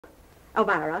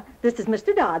Elvira, this is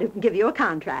Mr. Dodd who can give you a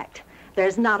contract.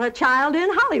 There's not a child in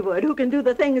Hollywood who can do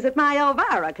the things that my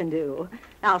Elvira can do.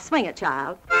 Now, swing it,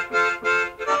 child.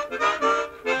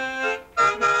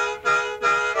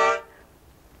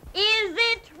 Is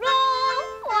it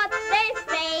true what they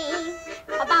say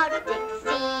about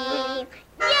Dixie?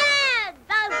 Yeah,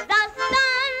 does the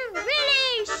sun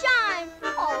really shine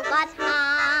all the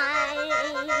time?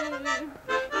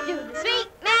 Do the sweet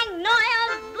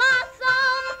magnolias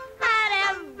blossom at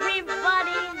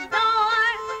everybody's door?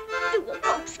 Do the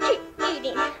folks keep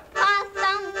eating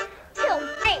possum till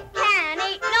they can't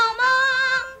eat no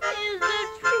more? Is it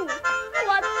true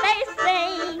what they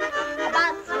say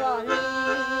about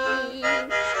Swanee?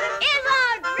 Is a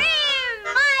dream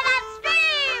by that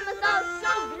stream so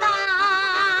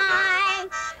sublime?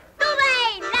 Do they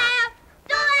laugh?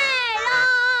 Do they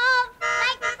love?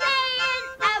 Like saying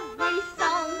every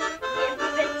song, if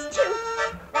it's true,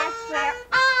 that's where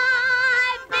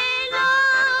I belong.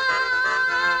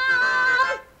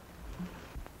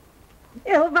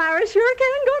 Elvira sure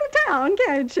can go to town,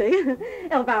 can't she?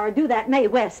 Elvira, do that Mae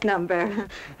West number.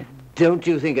 Don't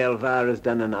you think Elvira's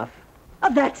done enough?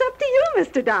 Oh, that's up to you,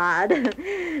 Mr. Dodd.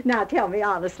 Now, tell me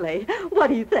honestly, what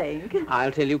do you think?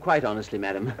 I'll tell you quite honestly,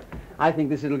 madam. I think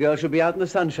this little girl should be out in the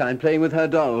sunshine playing with her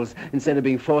dolls instead of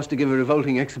being forced to give a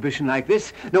revolting exhibition like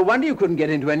this. No wonder you couldn't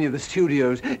get into any of the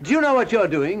studios. Do you know what you're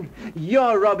doing?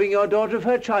 You're robbing your daughter of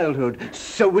her childhood.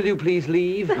 So will you please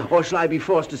leave, or shall I be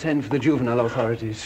forced to send for the juvenile authorities?